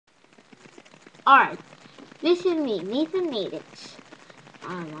Alright, this is me, Nathan Natives,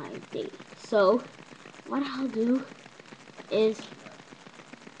 on my date. So, what I'll do is,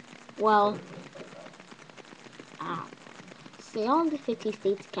 well, say all the 50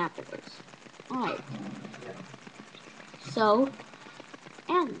 states capitals. Alright, so,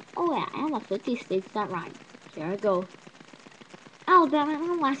 oh yeah, and the 50 states that rhyme. Here I go.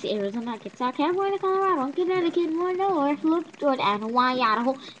 Alabama, Alaska, Arizona, Kentucky, California, Colorado, Connecticut, North, Florida, Hawaii,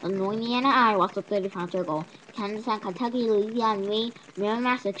 Idaho, Illinois, Indiana, Iowa, so 35 to go. Kansas, Kentucky, Louisiana, Maine, Maryland,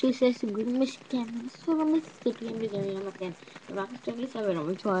 Massachusetts, Green, Michigan, Minnesota, Mississippi, Missouri, Michigan, Nevada, 27,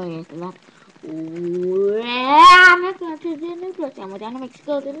 Victoria, New Jersey, Montana,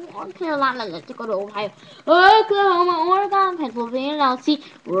 Mexico, North Carolina, Dakota, Ohio, Oklahoma, Oregon, Pennsylvania, Tennessee,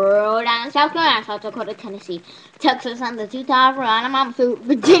 Rhode Island, South Carolina, South Dakota, Tennessee, Texas, and the Utah, Alabama,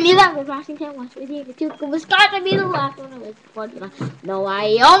 Virginia, Washington, West Virginia, Wisconsin, be the last one, no,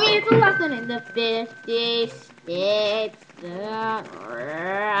 Wyoming is the last one in the 50 states.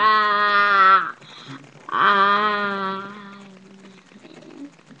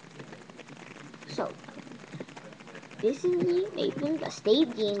 So, this is me, Nathan, the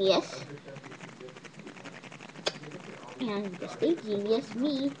state genius. And the state genius,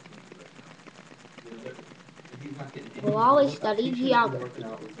 me, will always study geography.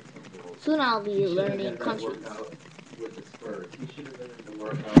 Soon I'll be learning countries.